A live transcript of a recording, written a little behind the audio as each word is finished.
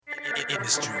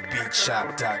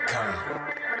industrybeatshop.com.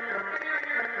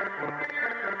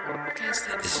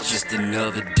 It's just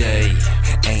another day,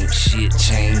 ain't shit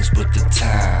changed but the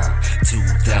time.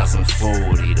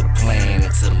 2040, the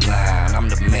planets align. I'm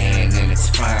the man and it's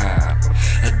fine.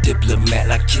 A diplomat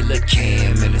like Killer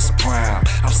Cam in his prime.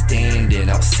 I'm standing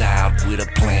outside with a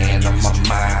plan on my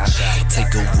mind.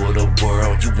 Take over the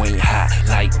world, you ain't hot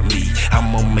like me.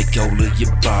 I'ma make all of you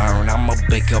burn, I'ma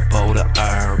bake up all the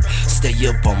herb. Stay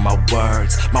up on my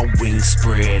words, my wings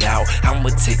spread out. I'ma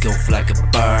take off like a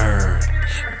bird.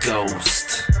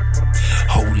 Ghost,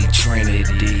 Holy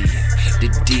Trinity. The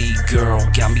D girl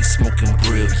got me smoking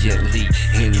brilliantly.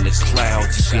 In the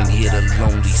clouds you can hear the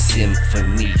lonely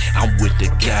symphony. I'm with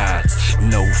the gods,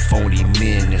 no phony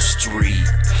ministry.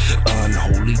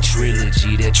 Unholy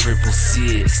trilogy, that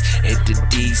 666 at the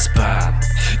D spot.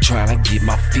 Tryna get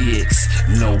my fix,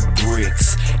 no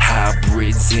bricks,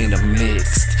 hybrids in a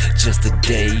mix. Just a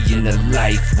day in the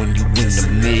life when you in the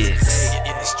mix.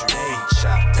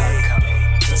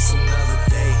 Just another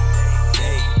day,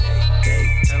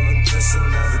 tell them just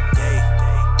another day,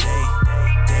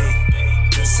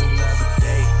 just another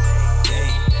day,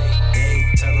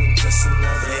 tell them just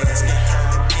another day. Asking how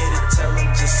I get it, tell them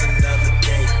just another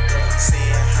day.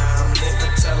 Seeing how I'm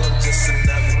living, tell them just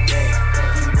another day.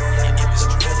 We rolling in the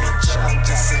village, tell them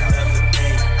just another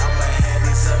day. I'ma have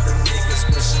these other niggas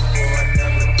wishing for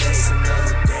another day,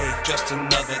 another day. Just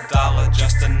another dollar,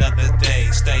 just another day.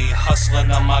 Stay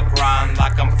hustling on my grind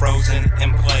like I'm frozen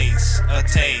in place. A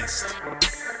taste,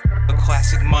 a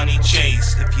classic money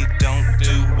chase. If you don't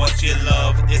do what you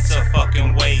love, it's a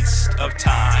fucking waste of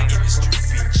time.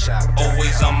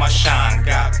 Always on my shine,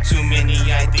 got too many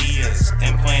ideas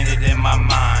implanted in my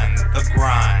mind. The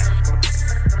grind,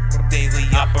 daily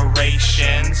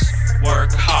operations,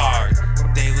 work hard.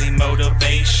 Daily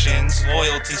motivations,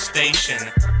 loyalty station,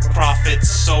 profits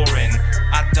soaring.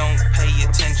 I don't pay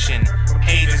attention,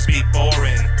 haters be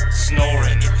boring,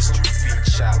 snoring.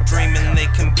 Dreaming they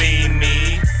can be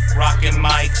me, rocking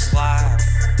mics live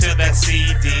to that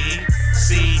CD.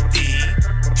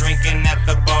 Drinking at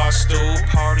the bar stool,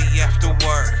 party after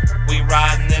work. We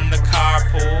riding in the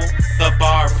carpool, the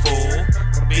bar full.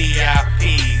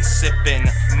 VIP, sipping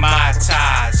Mai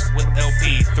Tais with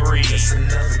LP3. Just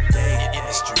another day,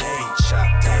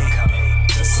 industrybeatshop.com.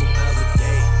 Just another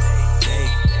day,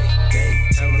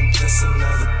 tell them just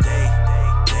another day,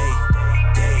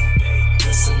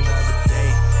 just another day,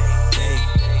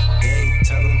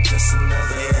 tell them just another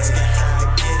day. Asking how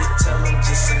I get it, tell them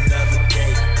just another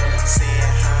day.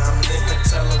 Seeing how I'm living,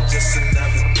 tell them just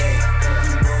another day. We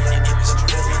rolling in the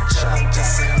village, tell them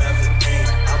just another day.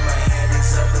 I'ma have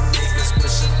these other niggas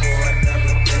wishing for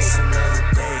another day, another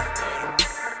day.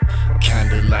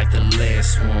 Kinda like the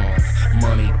last one.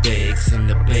 Money bags in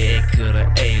the back of the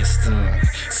Aston.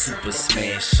 Super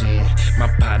smashing, my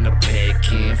partner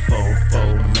packing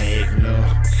 4-4 Magnum.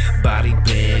 Body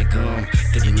bag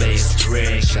the last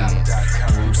dragon.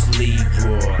 Bruce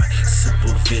Leroy,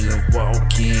 super villain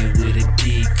walking with a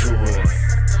decoy.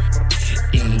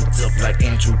 Inked up like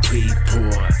Andrew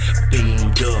P-Poor,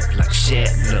 beamed up like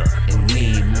Shatner and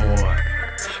Nemore.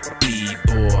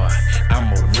 B-boy, I'm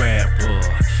a rapper.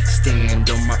 Stand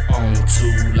on my own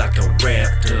too like a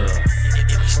raptor.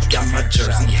 Got my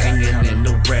jersey hanging in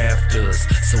the rafters,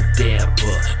 so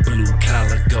dapper. Blue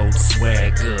collar gold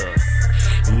swagger.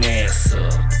 NASA,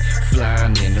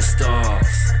 flying in the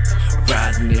stars.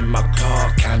 Riding in my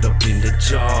car, kind up in the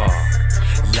jar.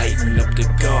 Lighting up the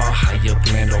gar, high up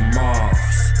land on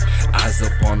Mars. Eyes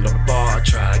up on the bar,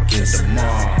 try again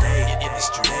tomorrow.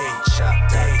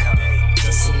 Industrybeatshop.com.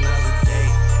 Just another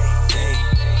day,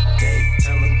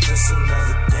 tell them just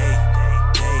another day.